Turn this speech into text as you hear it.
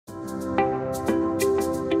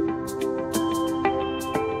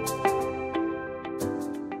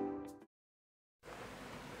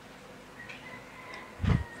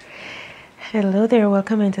Hello there,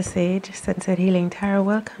 welcome into Sage Sunset Healing Tarot.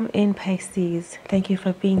 Welcome in Pisces. Thank you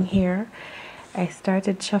for being here. I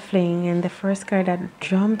started shuffling and the first card that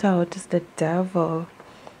jumped out is the Devil.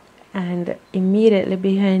 And immediately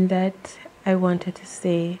behind that, I wanted to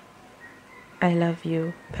say, I love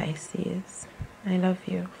you, Pisces. I love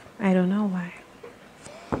you. I don't know why.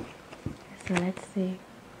 So let's see.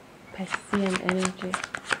 Piscean energy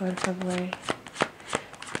for February.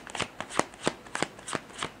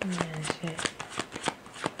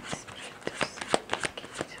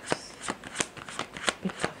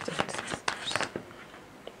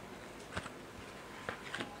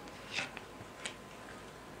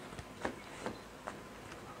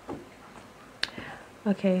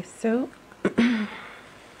 Okay, so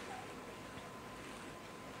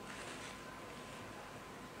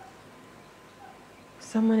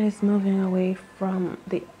someone is moving away from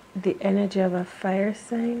the energy of a fire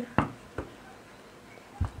sign.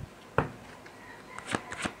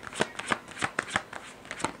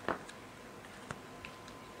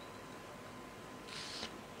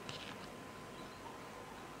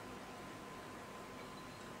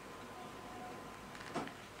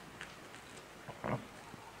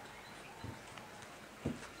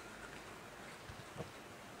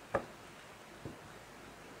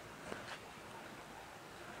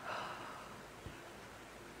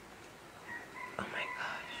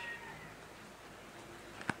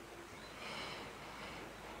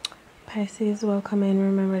 Pisces, welcome in.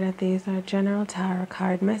 Remember that these are general tarot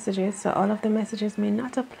card messages, so all of the messages may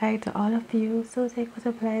not apply to all of you, so take what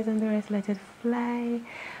applies and the rest let it fly.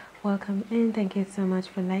 Welcome in. Thank you so much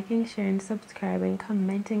for liking, sharing, subscribing,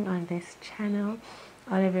 commenting on this channel.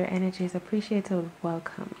 All of your energy is appreciated,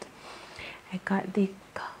 welcomed. I got the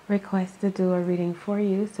request to do a reading for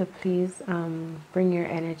you, so please bring your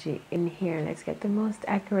energy in here. Let's get the most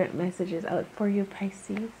accurate messages out for you,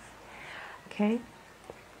 Pisces. Okay?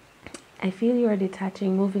 I feel you are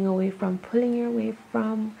detaching, moving away from, pulling your way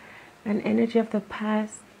from an energy of the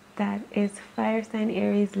past that is fire sign,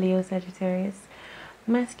 Aries, Leo, Sagittarius.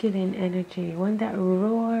 Masculine energy, one that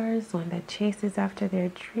roars, one that chases after their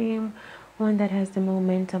dream, one that has the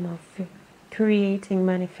momentum of creating,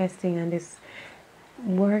 manifesting, and is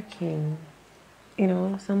working. You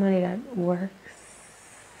know, somebody that works.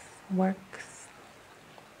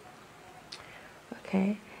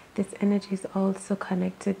 Okay. This energy is also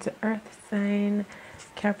connected to Earth sign,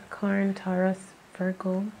 Capricorn, Taurus,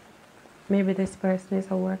 Virgo. Maybe this person is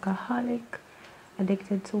a workaholic,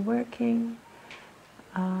 addicted to working.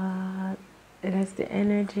 It has the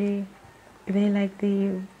energy. They like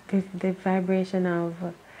the vibration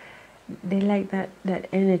of. They like that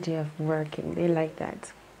energy of working. They like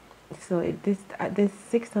that. So this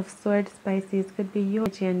Six of Swords, Pisces, could be your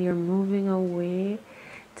energy, and you're moving away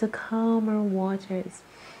to calmer waters.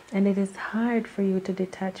 And it is hard for you to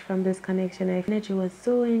detach from this connection. Energy was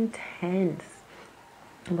so intense,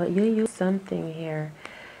 but you use something here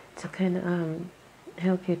to kind of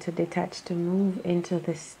help you to detach, to move into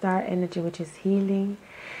the star energy, which is healing,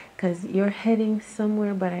 because you're heading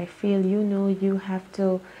somewhere, but I feel you have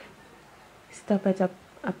to stop at a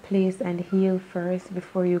place and heal first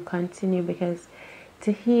before you continue, because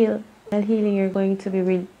to heal, while healing, you're going to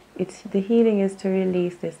be the healing is to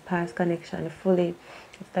release this past connection fully.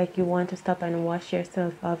 It's like you want to stop and wash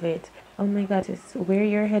yourself of it. Oh my God, where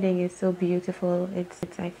you're heading is so beautiful.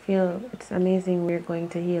 I feel it's amazing. We're going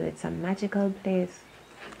to heal. It's a magical place.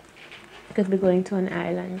 You could be going to an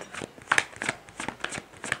island.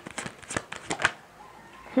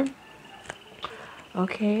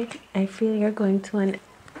 Okay, I feel you're going to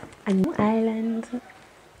a new island,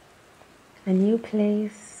 a new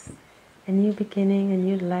place, a new beginning, a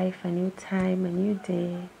new life, a new time, a new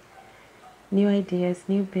day. New ideas,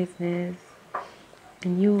 new business,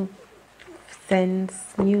 new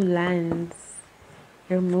sense, new lands.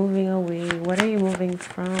 You're moving away. What are you moving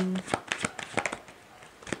from?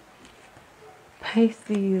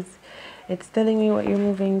 Pisces, it's telling me what you're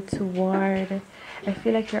moving toward. I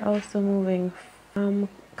feel like you're also moving from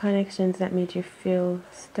connections that made you feel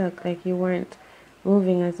stuck, like you weren't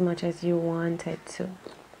moving as much as you wanted to.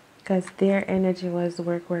 Because their energy was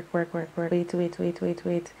work. Wait.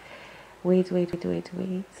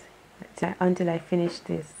 Until I finish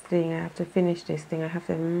this thing. I have to finish this thing. I have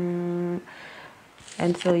to.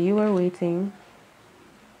 And so you were waiting.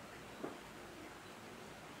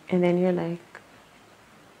 And then you're like,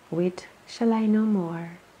 wait, shall I know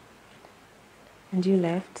more? And you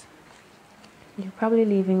left. You're probably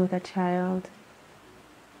leaving with a child.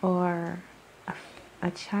 Or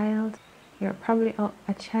a child. You're probably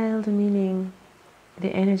a child, meaning the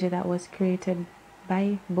energy that was created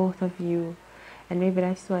by both of you. and maybe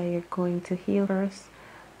that's why you're going to heal first,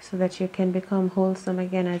 so that you can become wholesome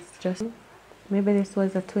again. As just maybe this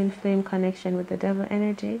was a twin flame connection with the devil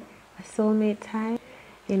energy, a soulmate tie,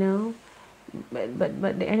 you know.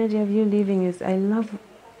 But the energy of you leaving is, I love,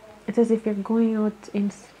 it's as if you're going out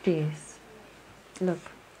in space. Look,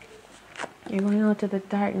 you're going out to the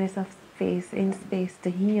darkness of space, in space,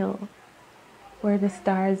 to heal, where the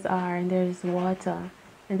stars are and there's water,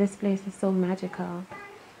 and this place is so magical.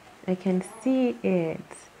 I can see it.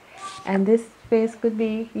 And this space could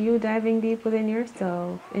be you diving deep within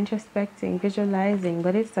yourself, introspecting, visualizing,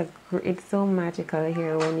 but it's so magical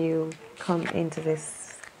here when you come into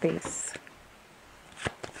this space.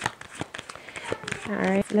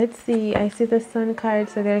 Alright, let's see. I see the Sun card,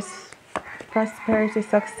 so there's prosperity,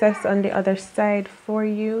 success on the other side for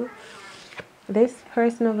you. This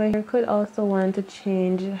person over here could also want to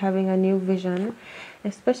change, having a new vision,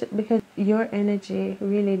 especially because your energy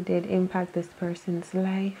really did impact this person's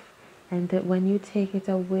life. And that when you take it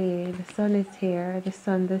away, the sun is here, the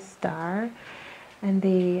sun, the star, and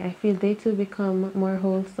I feel they too become more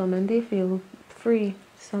wholesome and they feel free.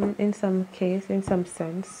 In some case, in some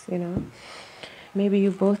sense, you know. Maybe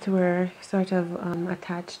you both were sort of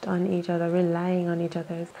attached on each other, relying on each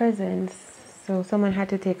other's presence. So someone had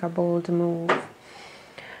to take a bold move.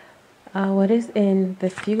 What is in the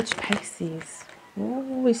future, Pisces?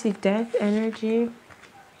 Ooh, we see death energy.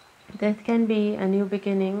 Death can be a new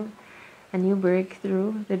beginning, a new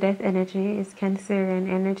breakthrough. The death energy is Cancerian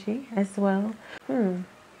energy as well. The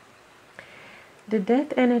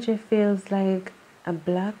death energy feels like a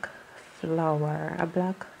black flower.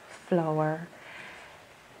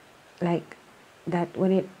 Like that,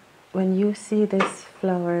 when you see this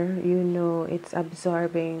flower, you know it's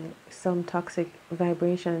absorbing some toxic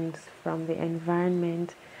vibrations from the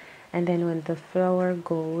environment, and then when the flower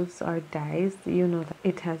goes or dies, you know that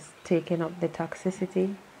it has taken up the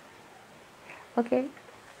toxicity. Okay,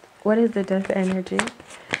 what is the death energy?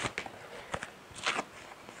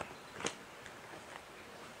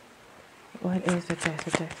 What is the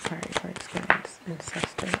death card for experience,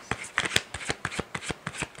 ancestors?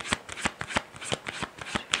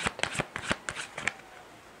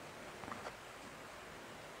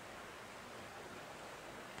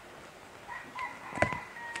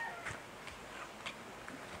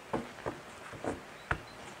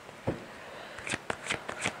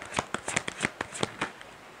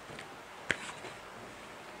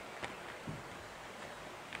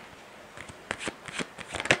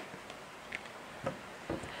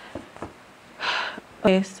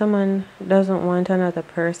 Okay, someone doesn't want another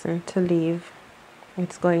person to leave.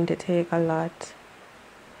 It's going to take a lot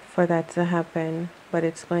for that to happen, but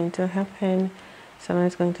it's going to happen. Someone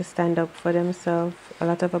is going to stand up for themselves. A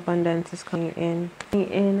lot of abundance is coming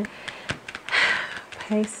in.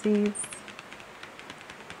 Pisces.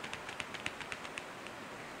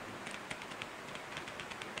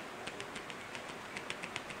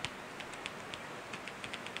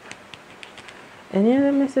 Any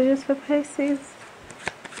other messages for Pisces?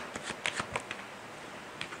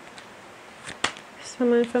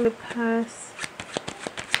 Someone from the past.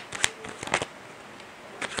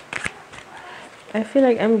 I feel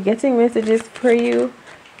like I'm getting messages for you,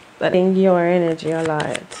 but in your energy a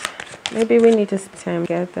lot. Maybe we need to spend time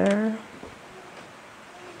together.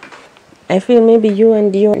 I feel maybe you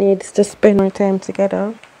and you needs to spend more time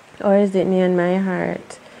together. Or is it me and my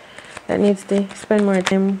heart that needs to spend more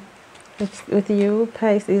time with you,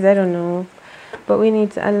 Pisces? I don't know. But we need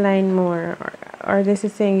to align more. Or this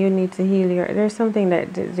is saying you need to heal there's something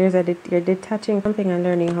that you're detaching something and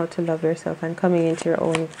learning how to love yourself and coming into your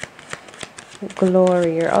own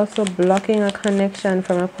glory. You're also blocking a connection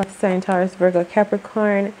from a past sign, Taurus, Virgo,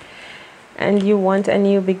 Capricorn, and you want a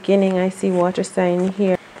new beginning. I see water sign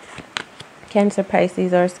here, Cancer,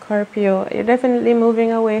 Pisces, or Scorpio. You're definitely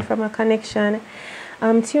moving away from a connection.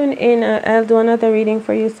 Tune in. I'll do another reading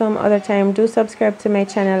for you some other time. Do subscribe to my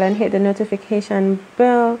channel and hit the notification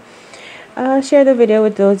bell. Share the video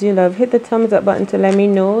with those you love. Hit the thumbs up button to let me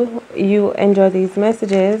know you enjoy these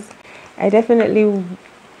messages. I definitely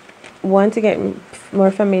want to get more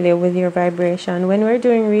familiar with your vibration. When we're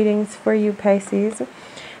doing readings for you, Pisces,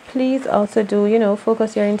 please also do,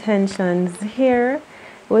 focus your intentions here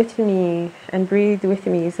with me and breathe with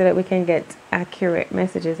me so that we can get accurate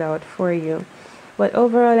messages out for you. But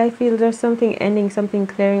overall, I feel there's something ending, something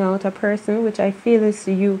clearing out a person, which I feel is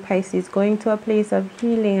you, Pisces, going to a place of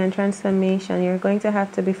healing and transformation. You're going to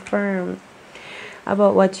have to be firm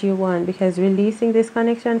about what you want, because releasing this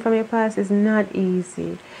connection from your past is not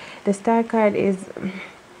easy. The Star card is,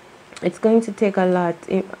 it's going to take a lot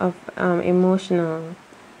of emotional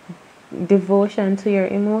devotion to your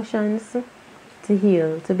emotions. to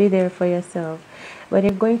heal, to be there for yourself. But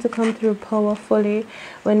you're going to come through powerfully.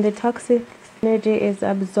 When the toxic energy is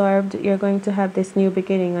absorbed, you're going to have this new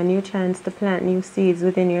beginning, a new chance to plant new seeds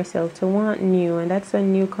within yourself, to want new, and that's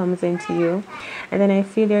when new comes into you. And then I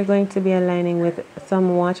feel you're going to be aligning with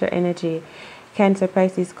some water energy, Cancer,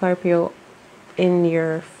 Pisces, Scorpio, in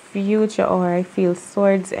your future, or I feel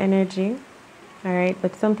swords energy. All right,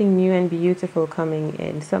 but something new and beautiful coming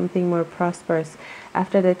in, something more prosperous.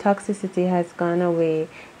 After the toxicity has gone away,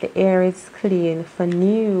 the air is clean for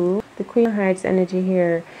new. The Queen of Hearts energy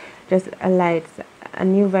here just alights a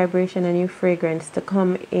new vibration, a new fragrance to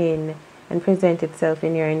come in and present itself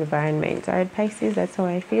in your environment. All right, Pisces, that's how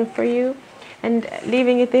I feel for you. And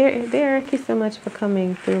leaving it there. Thank you so much for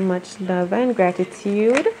coming through. Much love and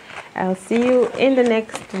gratitude. I'll see you in the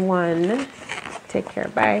next one. Take care.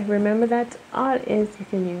 Bye. Remember that all is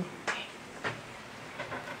within you.